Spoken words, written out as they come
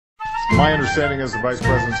My understanding is the Vice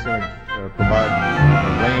President's going to provide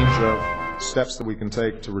a range of steps that we can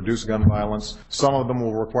take to reduce gun violence. Some of them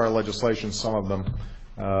will require legislation, some of them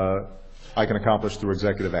I can accomplish through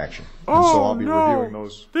executive action. And so I'll be reviewing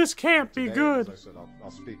those. This can't be good. As I said,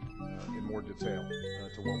 I'll speak in more detail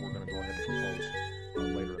to what we're going to go ahead and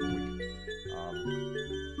propose later in the week.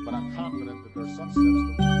 But I'm confident that there's some steps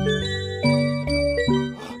that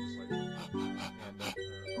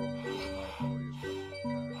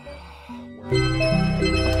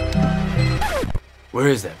Where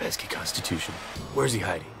is that pesky Constitution? Where's he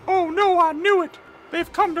hiding? Oh no, I knew it!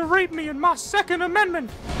 They've come to rape me in my Second Amendment!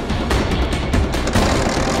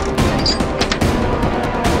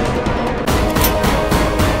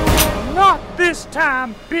 Not this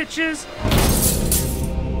time, bitches!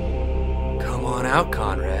 Come on out,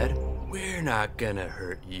 Conrad. We're not gonna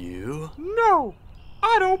hurt you. No!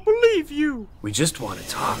 I don't believe you! We just want to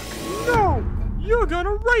talk. No! You're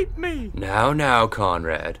gonna rape me! Now,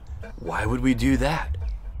 Conrad. Why would we do that?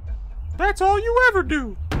 That's all you ever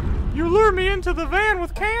do! You lure me into the van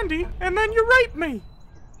with candy, and then you rape me!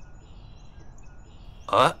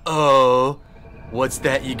 Uh-oh. What's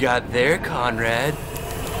that you got there, Conrad?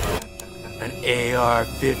 An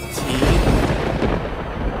AR-15?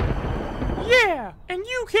 Yeah, and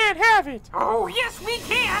you can't have it! Oh, yes, we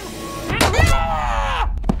can!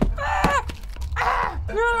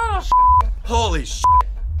 Holy shit!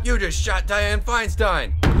 You just shot Diane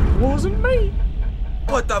Feinstein! Wasn't me!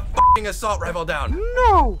 Put the f***ing assault rifle down!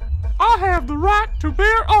 No! I have the right to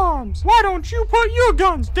bear arms! Why don't you put your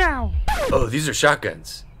guns down? Oh, these are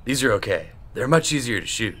shotguns. These are okay. They're much easier to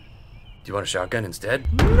shoot. Do you want a shotgun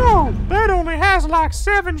instead? No! That only has like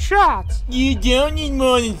 7 shots! You don't need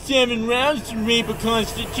more than 7 rounds to rape a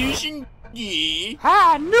Constitution. Yeah.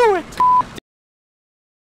 I knew it!